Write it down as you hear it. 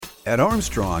At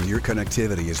Armstrong, your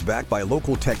connectivity is backed by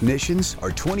local technicians,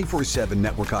 our 24/7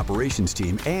 network operations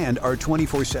team, and our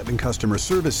 24/7 customer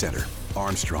service center.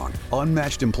 Armstrong,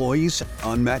 unmatched employees,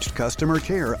 unmatched customer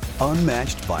care,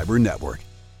 unmatched fiber network.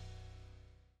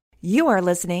 You are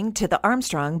listening to the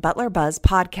Armstrong Butler Buzz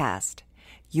podcast,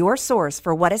 your source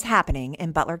for what is happening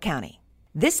in Butler County.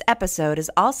 This episode is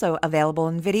also available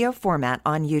in video format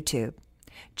on YouTube.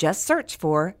 Just search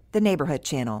for the Neighborhood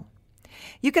Channel.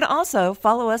 You can also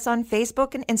follow us on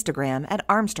Facebook and Instagram at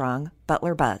Armstrong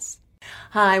Butler Buzz.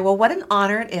 Hi, well, what an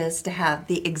honor it is to have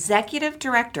the Executive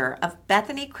Director of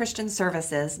Bethany Christian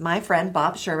Services, my friend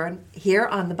Bob Sherwin, here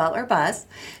on the Butler Buzz.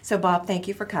 So, Bob, thank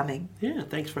you for coming. Yeah,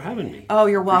 thanks for having me. Oh,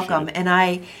 you're welcome. And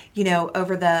I,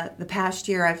 over the past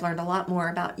year, I've learned a lot more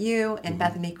about you and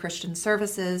Bethany Christian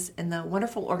Services and the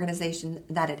wonderful organization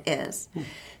that it is.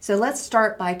 So let's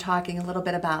start by talking a little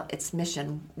bit about its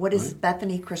mission. What is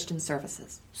Bethany Christian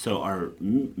Services? So our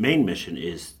main mission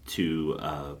is to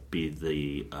be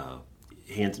the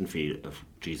hands and feet of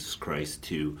Jesus Christ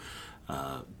to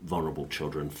vulnerable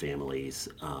children, families,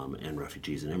 and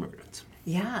refugees and immigrants.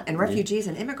 Yeah, and refugees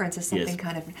and immigrants is something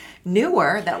kind of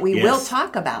newer that we will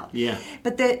talk about. Yeah.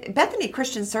 But the Bethany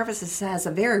Christian Services has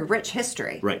a very rich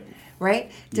history.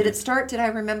 Right? Did it start, did I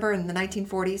remember, in the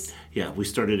 1940s? Yeah, we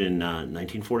started in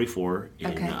 1944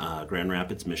 in Grand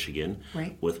Rapids, Michigan,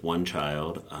 with one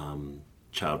child.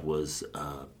 Child was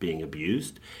being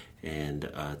abused,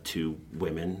 and two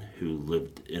women who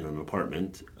lived in an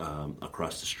apartment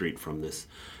across the street from this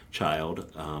child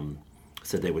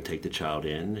said they would take the child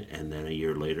in, and then a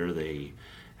year later they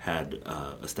had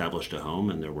established a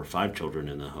home, and there were 5 children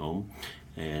in the home,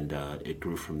 and it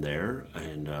grew from there,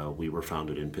 and we were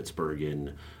founded in Pittsburgh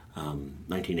in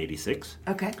 1986.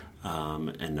 Okay.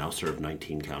 And now serve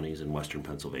 19 counties in western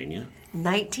Pennsylvania.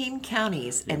 19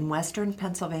 counties in western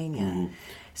Pennsylvania. Mm-hmm.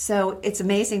 So it's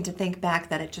amazing to think back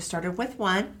that it just started with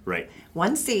one. Right.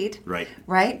 One seed. Right.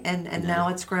 Right? And now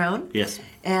it's grown. Yes.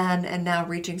 And now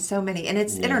reaching so many. And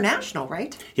it's international,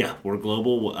 right? Yeah, we're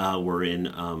global. We're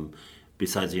in,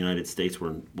 besides the United States,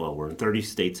 we're in 30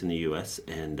 states in the U.S.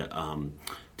 and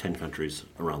 10 countries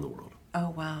around the world.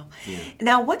 Oh, wow. Yeah.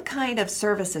 Now, what kind of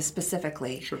services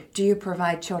specifically do you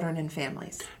provide children and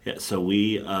families? Yeah, so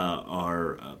we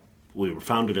were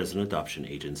founded as an adoption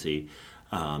agency,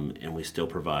 and we still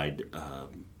provide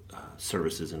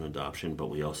services in adoption, but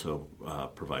we also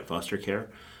provide foster care,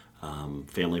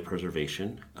 family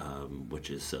preservation, which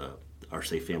is our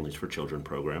Safe Families for Children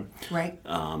program, right?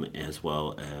 As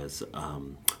well as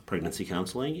pregnancy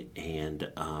counseling, and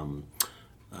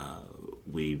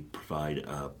we provide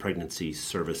pregnancy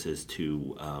services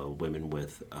to women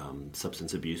with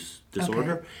substance abuse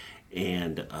disorder,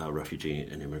 and refugee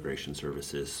and immigration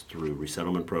services through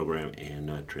resettlement program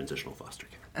and transitional foster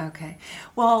care. Okay.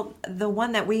 Well, the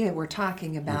one that we were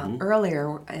talking about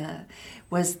earlier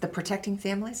was the Protecting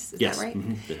Families. Is that right?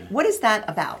 Mm-hmm. What is that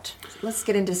about? Let's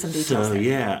get into some details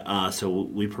there. So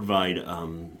we provide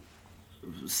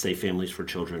Safe Families for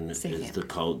Children what's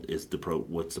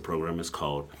the program is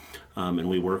called, and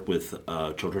we work with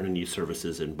Children and Youth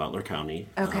Services in Butler County.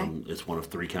 Okay. It's one of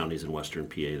 3 counties in western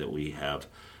PA that we have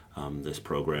this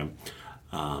program,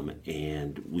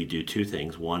 and we do 2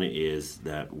 things. One is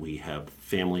that we have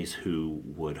families who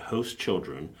would host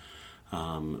children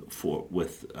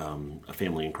with a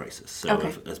family in crisis.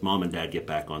 So as mom and dad get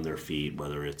back on their feet,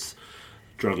 whether it's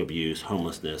drug abuse,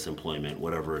 homelessness, employment,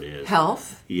 whatever it is.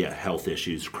 Health? Yeah, health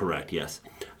issues, correct, yes.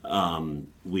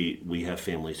 We have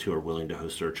families who are willing to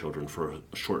host their children for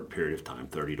a short period of time,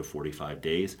 30 to 45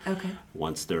 days. Okay.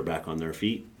 Once they're back on their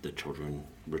feet, the children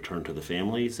return to the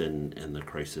families and the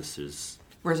crisis is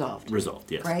resolved,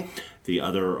 yes. Right. The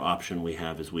other option we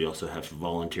have is we also have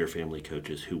volunteer family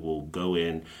coaches who will go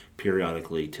in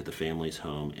periodically to the family's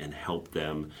home and help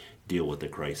them deal with the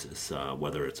crisis,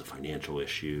 whether it's a financial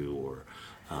issue or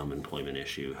employment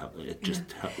issue. It just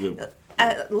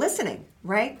listening,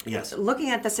 right? Yes. Looking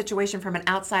at the situation from an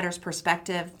outsider's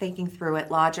perspective, thinking through it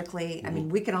logically. I mean,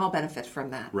 we can all benefit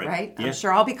from that, right? Yeah. I'm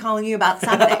sure I'll be calling you about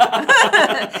something.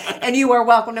 And you are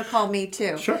welcome to call me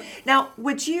too. Sure. Now,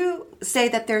 would you say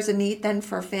that there's a need then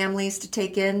for families to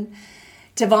take in,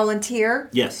 to volunteer?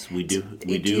 Yes, we do.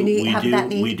 We do. We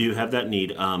do have that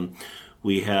need.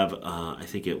 We have, I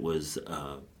think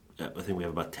we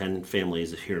have about 10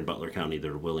 families here in Butler County that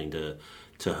are willing to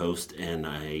host, and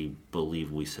I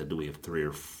believe we said that we have 3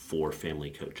 or 4 family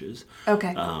coaches.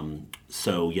 Okay.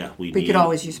 So yeah, we could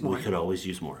always use more. We could always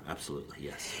use more. Absolutely,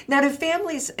 yes. Now, do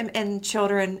families and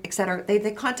children, et cetera,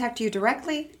 they contact you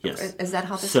directly? Yes. Is that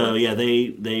how this works? So yeah,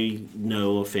 they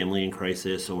know a family in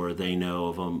crisis, or they know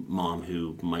of a mom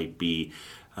who might be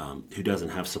who doesn't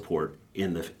have support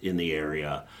in the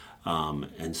area,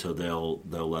 and so they'll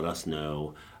let us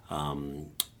know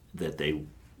that they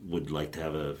would like to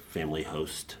have a family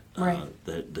host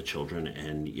the children,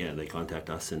 and they contact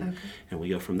us, and we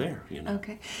go from there.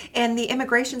 Okay. And the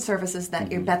immigration services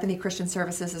that your Bethany Christian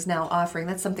Services is now offering,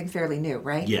 that's something fairly new,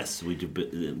 right? Yes, we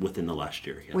do within the last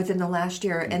year. Yeah. Within the last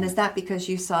year. And is that because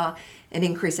you saw an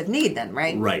increase of need then,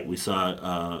 right? Right. We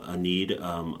saw a need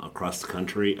across the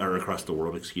country, or across the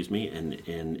world,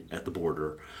 and at the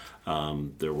border.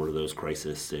 There were those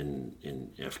crises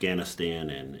in Afghanistan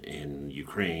and in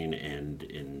Ukraine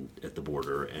and at the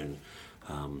border, and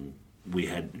we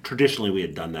had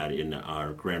done that in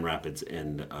our Grand Rapids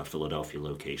and Philadelphia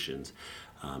locations,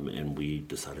 and we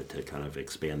decided to kind of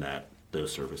expand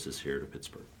those services here to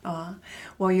Pittsburgh.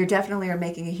 Well, you definitely are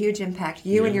making a huge impact.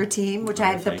 You and your team, which I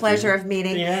had the pleasure of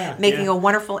meeting, making a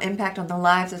wonderful impact on the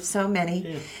lives of so many.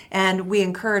 Yeah. And we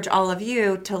encourage all of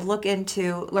you to look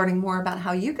into learning more about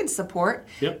how you can support,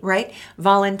 right?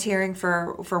 Volunteering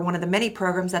for one of the many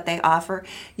programs that they offer.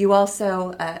 You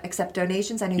also accept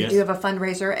donations. I know you do have a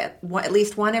fundraiser, at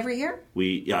least one every year?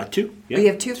 Two. Yeah. You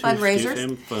have two fundraisers?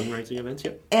 Two fundraising events,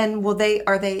 And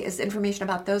is information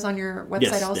about those on your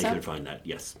website also? Yes, they can find that,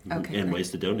 yes. Okay, and ways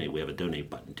to donate. We have a donate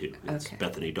button too. It's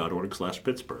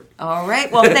Bethany.org/Pittsburgh. All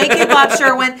right. Well, thank you, Bob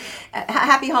Sherwin.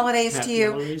 Happy holidays to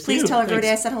you. Please tell everybody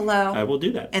I said hello. I will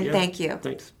do that. And thank you.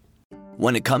 Thanks.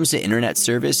 When it comes to internet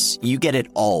service, you get it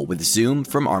all with Zoom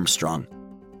from Armstrong.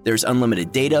 There's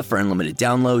unlimited data for unlimited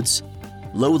downloads,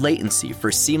 low latency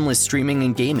for seamless streaming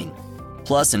and gaming,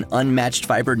 plus an unmatched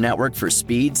fiber network for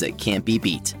speeds that can't be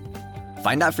beat.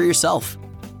 Find out for yourself.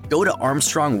 Go to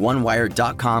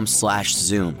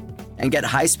armstrongonewire.com/Zoom and get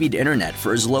high-speed internet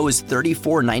for as low as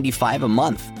 $34.95 a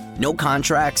month. No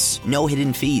contracts, no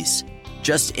hidden fees.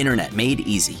 Just internet made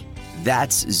easy.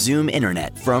 That's Zoom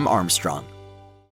Internet from Armstrong.